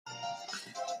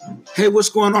Hey, what's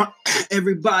going on,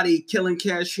 everybody? Killing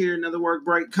Cash here, another work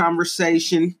break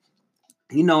conversation.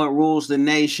 You know, it rules the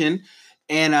nation.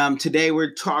 And today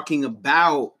we're talking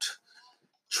about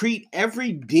treat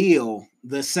every deal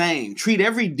the same. Treat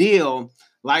every deal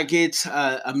like it's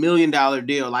 $1 million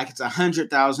deal, like it's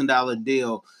 $100,000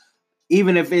 deal,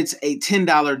 even if it's a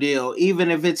 $10 deal, even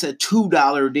if it's a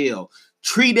 $2 deal.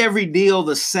 Treat every deal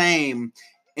the same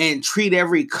and treat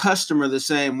every customer the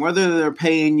same, whether they're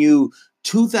paying you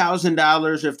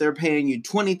 $2,000, if they're paying you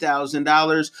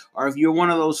 $20,000, or if you're one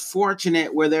of those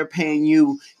fortunate where they're paying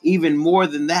you even more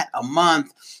than that a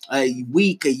month, a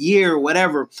week, a year,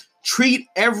 whatever. Treat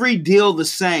every deal the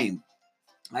same.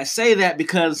 I say that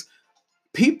because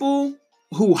people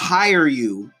who hire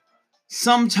you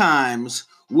sometimes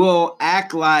will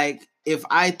act like if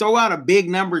I throw out a big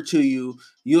number to you,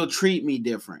 you'll treat me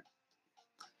different.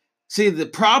 See, the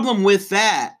problem with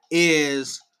that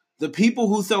is the people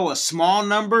who throw a small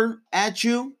number at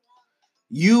you,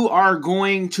 you are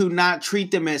going to not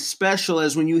treat them as special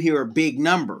as when you hear a big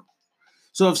number.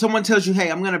 So if someone tells you,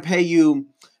 hey, I'm going to pay you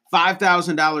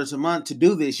 $5,000 a month to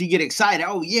do this, you get excited.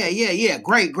 Oh, yeah.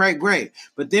 Great.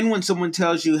 But then when someone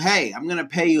tells you, hey, I'm going to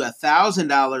pay you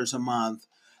 $1,000 a month,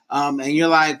 and you're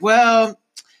like, well,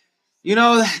 you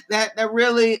know, that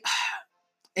really,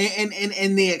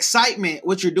 and the excitement,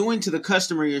 what you're doing to the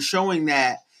customer, you're showing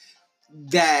that,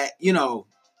 you know,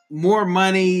 more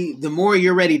money, the more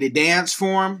you're ready to dance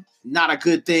for them, not a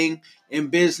good thing in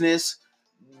business.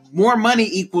 More money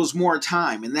equals more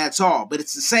time, and that's all. But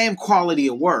it's the same quality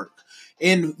of work.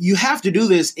 And you have to do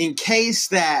this in case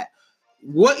that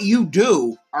what you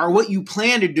do or what you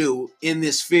plan to do in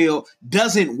this field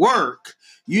doesn't work.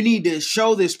 You need to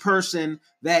show this person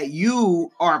that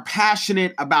you are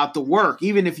passionate about the work,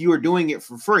 even if you are doing it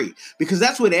for free. Because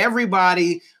that's what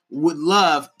everybody would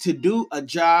love, to do a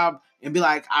job and be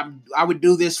like, I would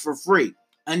do this for free,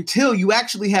 until you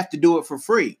actually have to do it for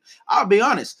free. I'll be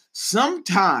honest,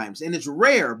 sometimes, and it's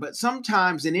rare, but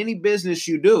sometimes in any business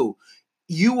you do,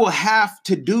 you will have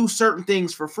to do certain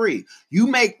things for free. You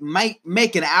might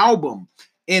make an album,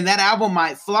 and that album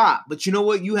might flop, but you know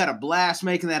what? You had a blast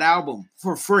making that album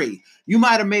for free. You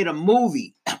might have made a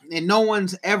movie and no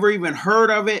one's ever even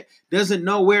heard of it, doesn't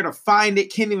know where to find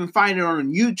it, can't even find it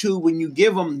on YouTube. When you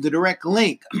give them the direct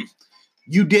link,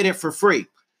 you did it for free.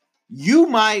 You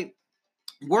might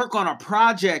work on a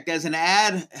project as an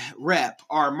ad rep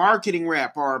or a marketing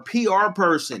rep or a PR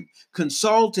person,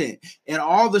 consultant, and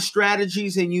all the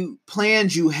strategies and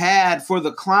plans you had for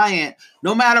the client,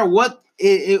 no matter what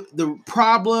the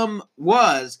problem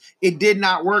was, it did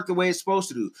not work the way it's supposed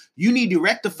to do. You need to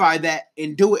rectify that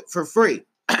and do it for free.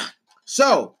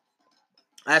 So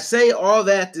I say all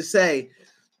that to say,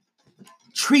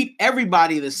 treat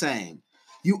everybody the same.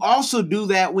 You also do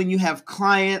that when you have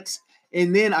clients,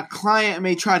 and then a client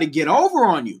may try to get over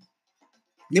on you.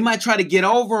 They might try to get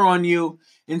over on you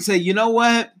and say, you know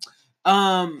what?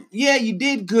 Yeah, you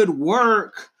did good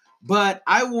work, but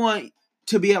I want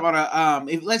to be able to,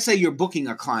 if let's say you're booking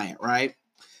a client, right?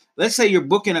 Let's say you're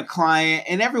booking a client,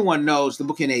 and everyone knows the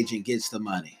booking agent gets the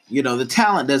money. You know, the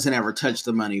talent doesn't ever touch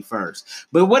the money first.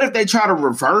 But what if they try to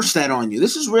reverse that on you?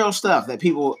 This is real stuff that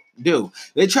people do.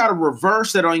 They try to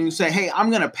reverse that on you and say, hey, I'm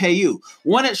going to pay you.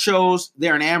 One, it shows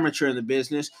they're an amateur in the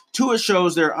business. Two, it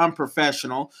shows they're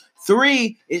unprofessional.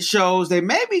 Three, it shows they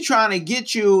may be trying to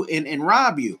get you and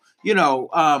rob you. You know,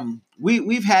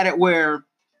 we've had it where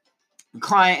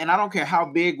client, and I don't care how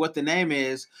big, what the name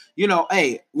is, you know,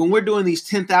 hey, when we're doing these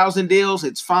 10,000 deals,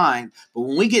 it's fine. But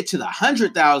when we get to the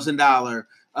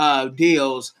 $100,000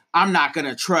 deals, I'm not going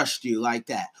to trust you like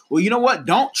that. Well, you know what?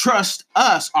 Don't trust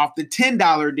us off the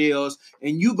 $10 deals,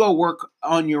 and you go work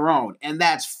on your own. And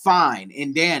that's fine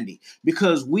and dandy,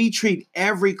 because we treat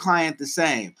every client the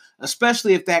same,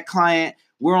 especially if that client,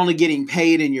 we're only getting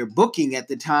paid in your booking at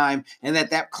the time, and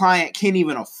that client can't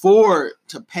even afford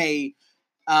to pay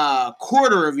a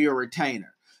quarter of your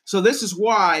retainer. So this is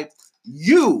why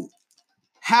you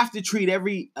have to treat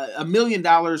every $1 million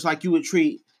like you would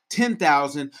treat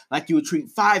 10,000, like you would treat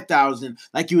 5,000,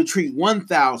 like you would treat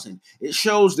 1,000. It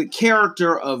shows the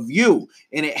character of you,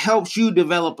 and it helps you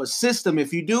develop a system.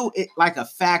 If you do it like a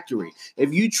factory,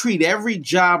 if you treat every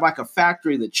job like a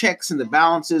factory, the checks and the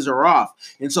balances are off.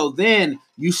 And so then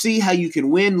you see how you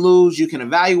can win, lose, you can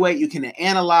evaluate, you can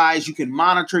analyze, you can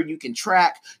monitor, you can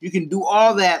track, you can do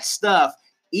all that stuff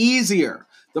easier.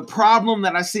 The problem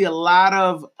that I see a lot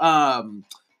of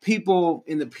people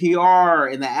in the PR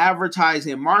and the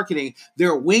advertising and marketing,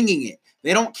 they're winging it.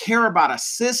 They don't care about a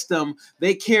system.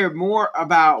 They care more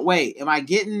about, wait, am I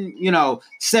getting,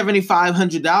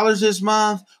 $7,500 this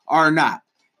month or not?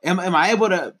 Am I able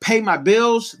to pay my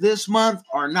bills this month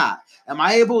or not? Am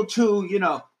I able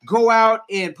to, go out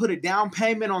and put a down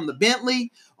payment on the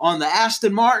Bentley, on the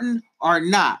Aston Martin or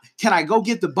not? Can I go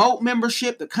get the boat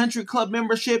membership, the country club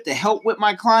membership to help with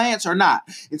my clients or not?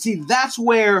 And see, that's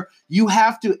where you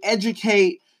have to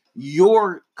educate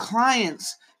your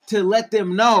clients to let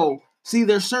them know. See,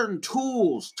 there's certain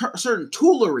tools, certain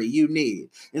toolery you need.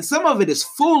 And some of it is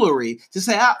foolery to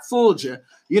say, I fooled you.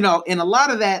 And a lot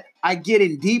of that I get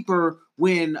in deeper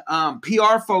when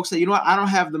PR folks say, I don't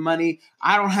have the money.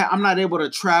 I'm not able to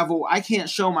travel. I can't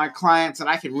show my clients that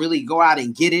I can really go out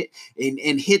and get it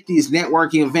and hit these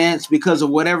networking events because of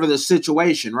whatever the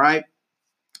situation, right?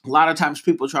 A lot of times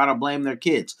people try to blame their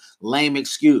kids. Lame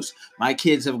excuse. My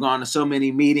kids have gone to so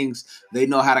many meetings. They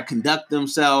know how to conduct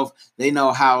themselves. They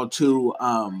know how to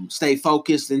stay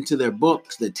focused into their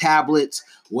books, the tablets,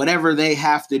 whatever they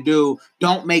have to do.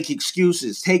 Don't make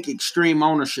excuses. Take extreme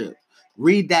ownership.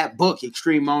 Read that book,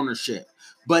 Extreme Ownership.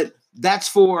 But that's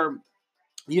for,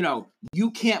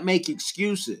 you can't make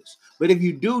excuses. But if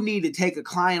you do need to take a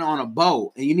client on a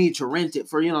boat and you need to rent it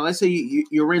for, let's say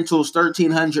your rental is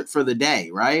 $1,300 for the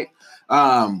day, right?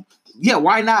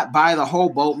 Why not buy the whole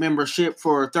boat membership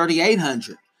for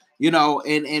 $3,800,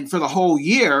 and for the whole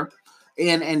year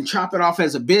and chop it off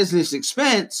as a business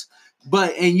expense.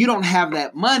 And you don't have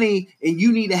that money and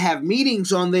you need to have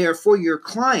meetings on there for your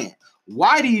client.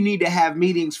 Why do you need to have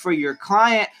meetings for your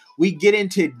client? We get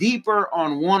into deeper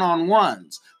on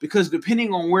one-on-ones because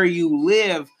depending on where you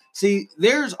live, see,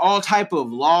 there's all type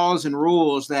of laws and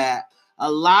rules that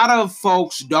a lot of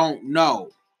folks don't know.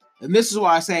 And this is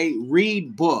why I say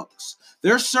read books.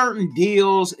 There's certain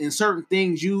deals and certain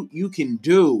things you can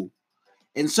do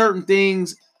and certain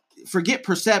things, forget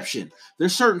perception.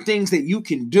 There's certain things that you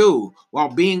can do while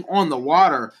being on the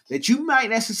water that you might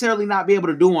necessarily not be able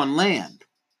to do on land.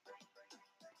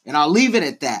 And I'll leave it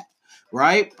at that,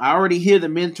 right? I already hear the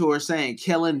mentor saying,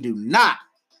 Kellen, do not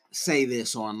say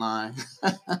this online.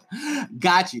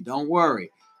 Got you. Don't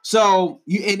worry. So,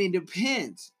 and it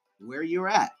depends where you're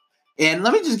at. And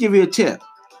let me just give you a tip.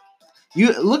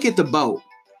 You look at the boat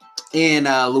in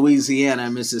Louisiana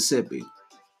and Mississippi.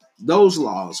 Those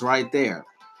laws right there.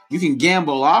 You can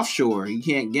gamble offshore. You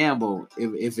can't gamble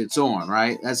if it's on,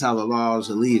 right? That's how the laws,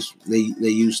 at least, they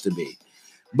used to be.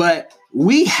 But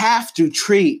we have to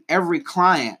treat every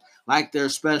client like they're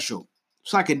special.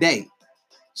 It's like a date.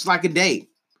 It's like a date.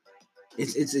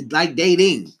 It's like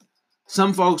dating.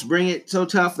 Some folks bring it so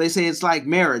tough. They say it's like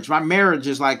marriage. My marriage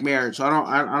is like marriage. So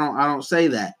I don't say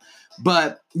that.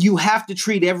 But you have to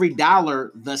treat every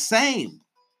dollar the same.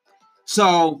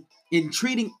 So in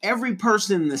treating every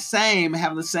person the same,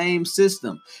 have the same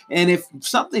system. And if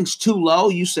something's too low,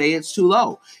 you say it's too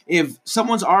low. If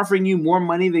someone's offering you more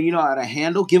money than you know how to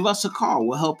handle, give us a call.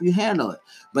 We'll help you handle it.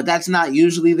 But that's not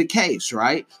usually the case,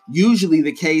 right? Usually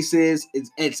the case is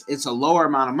it's a lower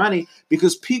amount of money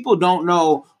because people don't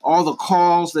know all the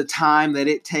calls, the time that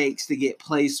it takes to get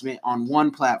placement on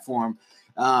one platform.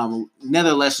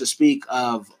 Nevertheless, to speak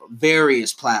of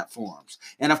various platforms.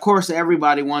 And of course,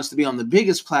 everybody wants to be on the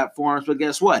biggest platforms, but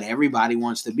guess what? Everybody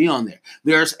wants to be on there.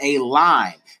 There's a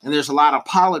line, and there's a lot of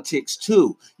politics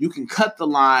too. You can cut the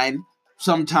line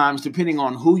sometimes depending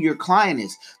on who your client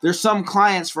is. There's some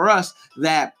clients for us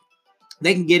that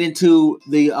they can get into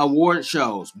the award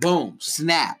shows, boom,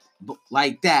 snap,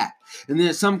 like that. And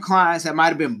there's some clients that might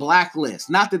have been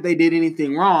blacklisted. Not that they did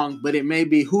anything wrong, but it may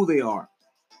be who they are,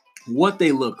 what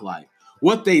they look like,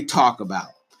 what they talk about.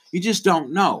 You just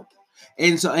don't know.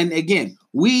 And again,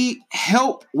 we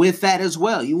help with that as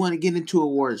well. You want to get into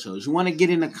award shows. You want to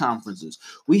get into conferences.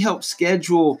 We help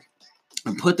schedule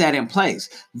and put that in place.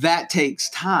 That takes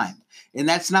time. And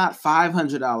that's not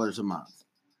 $500 a month.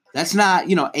 That's not,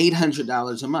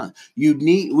 $800 a month. You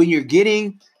need, when you're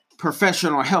getting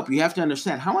professional help, you have to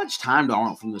understand how much time do I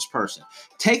want from this person.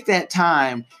 Take that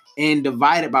time and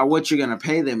divide it by what you're going to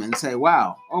pay them and say,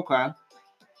 wow, okay,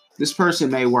 this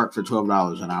person may work for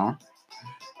 $12 an hour.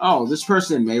 Oh, this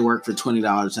person may work for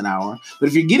 $20 an hour. But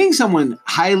if you're getting someone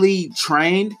highly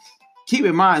trained, keep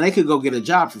in mind, they could go get a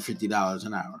job for $50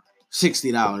 an hour,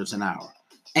 $60 an hour,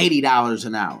 $80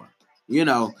 an hour,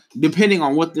 depending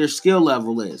on what their skill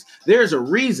level is. There's a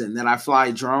reason that I fly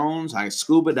drones, I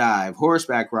scuba dive,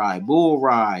 horseback ride, bull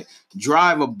ride,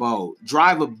 drive a boat,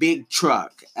 drive a big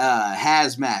truck,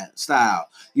 hazmat style,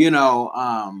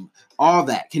 all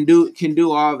that, can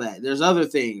do all that. There's other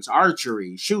things,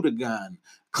 archery, shoot a gun,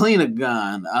 clean a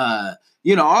gun,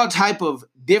 all type of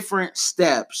different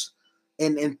steps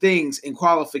and things and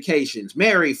qualifications.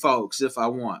 Marry folks if I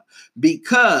want,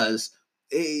 because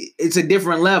it's a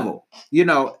different level,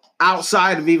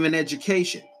 outside of even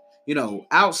education.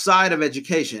 outside of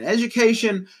education.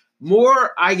 Education,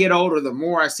 more I get older, the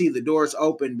more I see the doors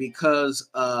open because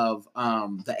of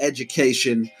the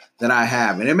education that I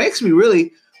have. And it makes me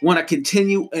really want to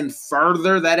continue and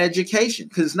further that education,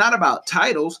 because it's not about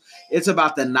titles. It's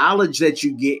about the knowledge that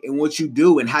you get and what you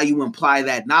do and how you apply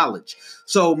that knowledge.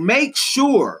 So make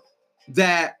sure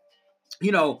that,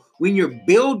 when you're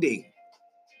building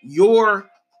your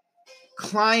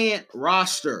client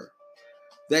roster,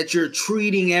 that you're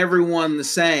treating everyone the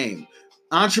same.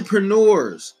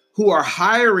 Entrepreneurs who are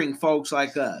hiring folks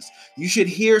like us, you should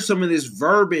hear some of this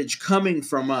verbiage coming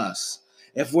from us.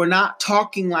 If we're not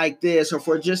talking like this, or if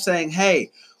we're just saying,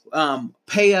 hey,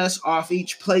 pay us off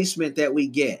each placement that we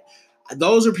get,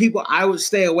 those are people I would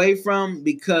stay away from,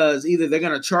 because either they're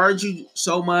going to charge you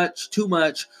too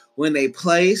much when they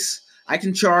place. I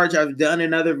can charge, I've done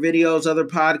in other videos, other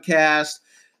podcasts,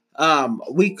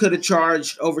 we could have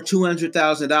charged over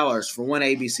 $200,000 for one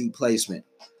ABC placement.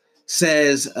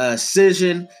 Says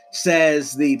Cision,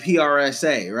 says the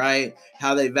PRSA, right?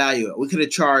 How they value it. We could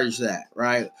have charged that,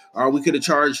 right? Or we could have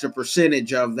charged a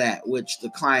percentage of that, which the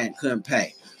client couldn't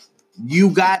pay. You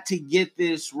got to get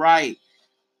this right.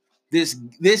 This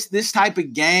type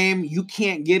of game you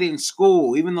can't get in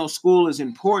school, even though school is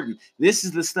important. This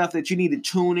is the stuff that you need to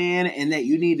tune in, and that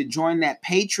you need to join that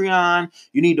Patreon.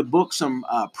 You need to book some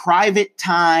private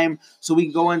time so we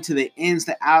can go into the ins,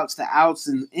 the outs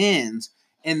and ins.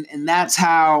 And that's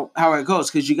how it goes,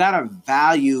 because you got to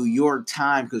value your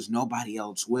time, because nobody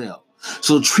else will.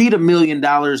 So treat $1 million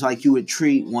like you would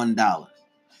treat $1.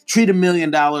 Treat $1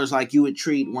 million like you would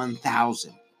treat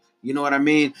 1,000. You know what I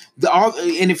mean?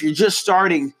 And if you're just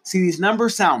starting, see, these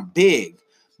numbers sound big,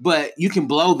 but you can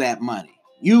blow that money.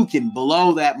 You can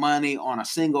blow that money on a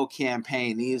single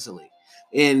campaign easily.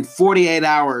 In 48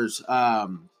 hours,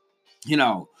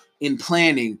 in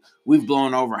planning, we've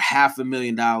blown over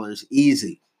 $500,000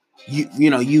 easy.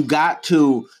 You got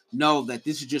to know that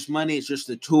this is just money. It's just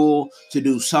a tool to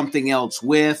do something else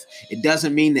with. It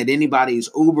doesn't mean that anybody's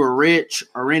uber rich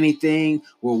or anything.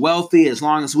 We're wealthy as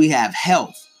long as we have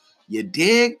health. You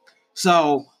dig?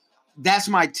 So that's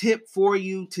my tip for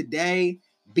you today.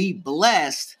 Be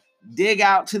blessed. Dig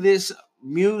out to this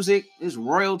music, this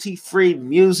royalty-free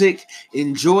music.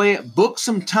 Enjoy it. Book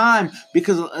some time,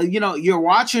 because you're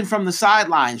watching from the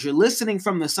sidelines, you're listening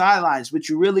from the sidelines, but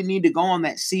you really need to go on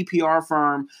that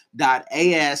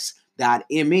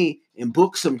cprfirm.as.me and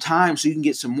book some time so you can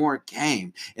get some more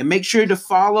game. And make sure to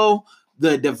follow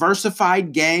the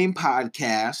Diversified Game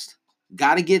podcast.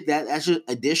 Got to get that. That's an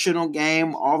additional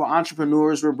game. All the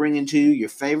entrepreneurs we're bringing to you, your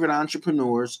favorite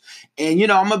entrepreneurs. And,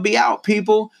 I'm going to be out,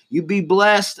 people. You be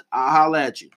blessed. I'll holler at you.